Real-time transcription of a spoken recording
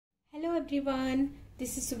everyone,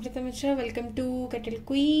 this is Subrata Mishra. Welcome to Kettle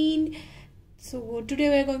Queen. So today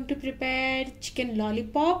we are going to prepare chicken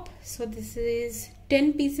lollipop. So this is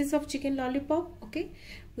 10 pieces of chicken lollipop, okay,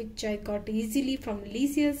 which I got easily from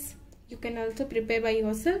Delicious. You can also prepare by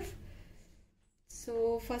yourself.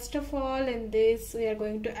 So first of all, in this we are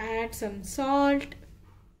going to add some salt,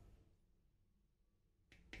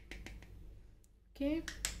 okay,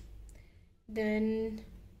 then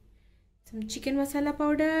some chicken masala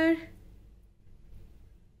powder,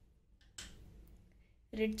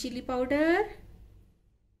 red chili powder,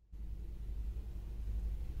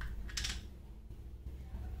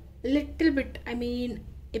 little bit,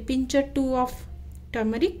 a pinch or two of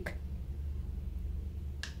turmeric,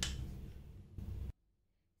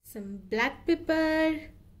 some black pepper,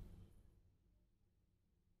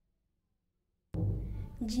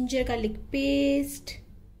 ginger garlic paste,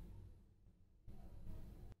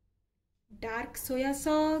 dark soya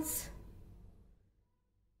sauce,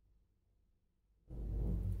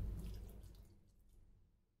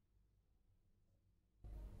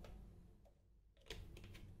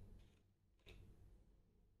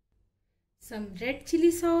 some red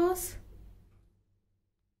chili sauce,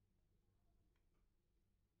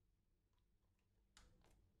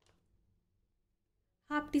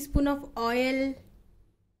 half teaspoon of oil,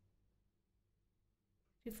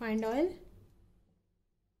 refined oil.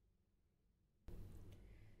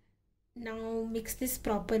 Now mix this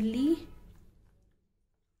properly.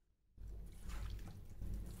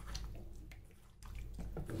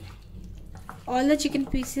 All the chicken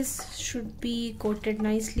pieces should be coated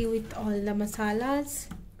nicely with all the masalas.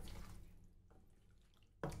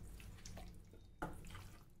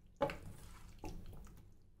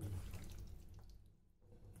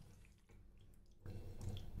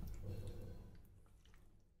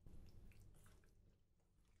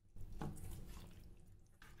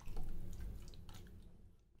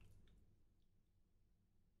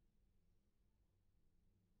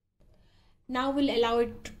 Now we'll allow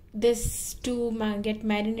this to get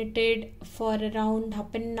marinated for around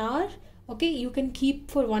half an hour. Okay, you can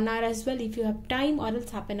keep for 1 hour as well if you have time, or else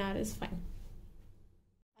half an hour is fine.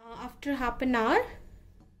 After half an hour,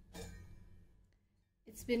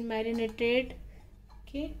 it's been marinated.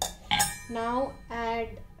 Okay, now add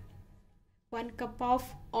 1 cup of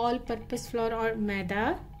all-purpose flour or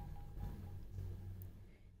maida,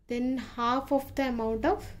 then half amount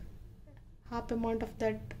of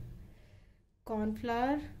that corn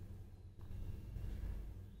flour,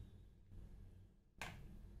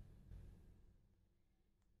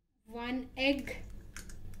 one egg,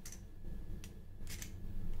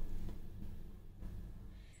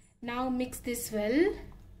 now mix this well.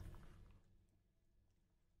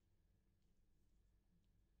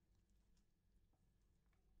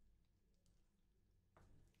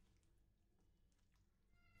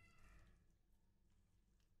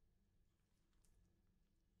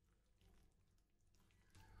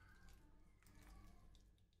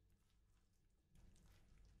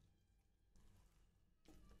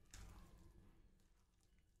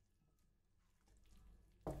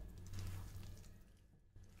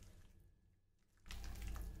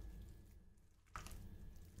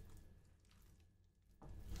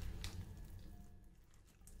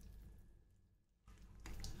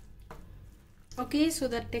 Okay, so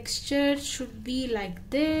the texture should be like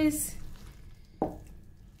this,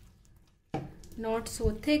 not so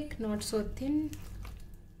thick, not so thin.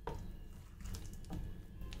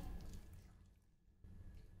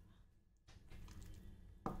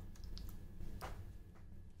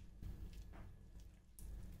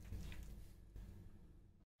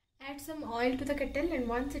 Add some oil to the kettle, and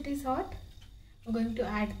once it is hot, I'm going to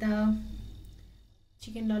add the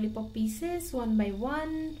chicken lollipop pieces one by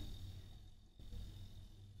one.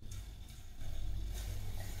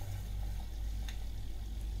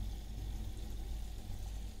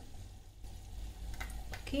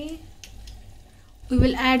 Okay, we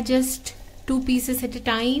will add just 2 pieces at a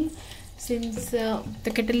time since the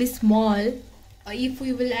kettle is small. If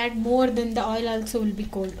we will add more, then the oil also will be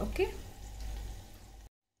cold. Okay,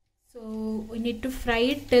 so we need to fry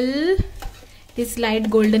it till this light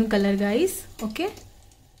golden color, guys. Okay,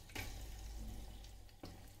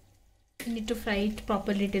 we need to fry it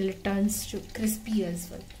properly till it turns to crispy as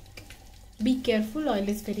well. Be careful, oil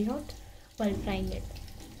is very hot while frying it.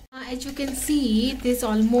 As you can see, it is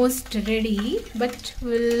almost ready, but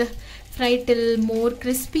we'll fry till more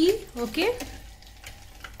crispy. Okay,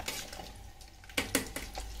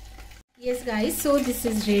 yes guys, so this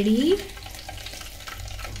is ready.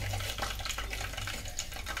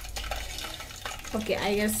 Okay,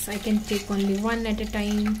 I guess I can take only one at a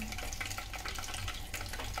time.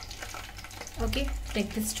 Okay,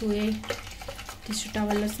 take this to a tissue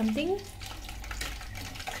towel or something.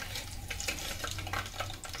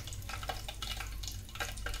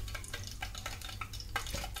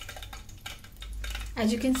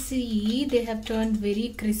 As you can see, they have turned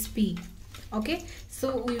very crispy. Okay,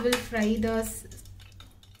 so we will fry the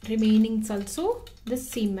remainings also the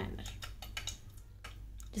same manner.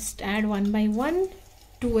 Just add one by one,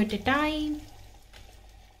 2 at a time.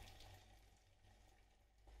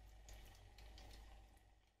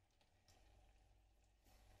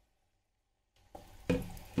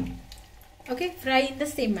 Okay, fry in the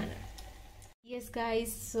same manner. Yes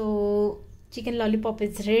guys, so chicken lollipop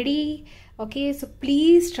is ready. Okay, so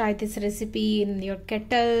please try this recipe in your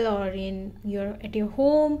kettle or at your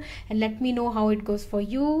home and let me know how it goes for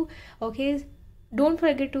you. Okay, don't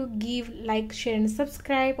forget to give like, share and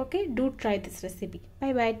subscribe. Okay, do try this recipe.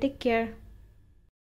 Bye bye, take care.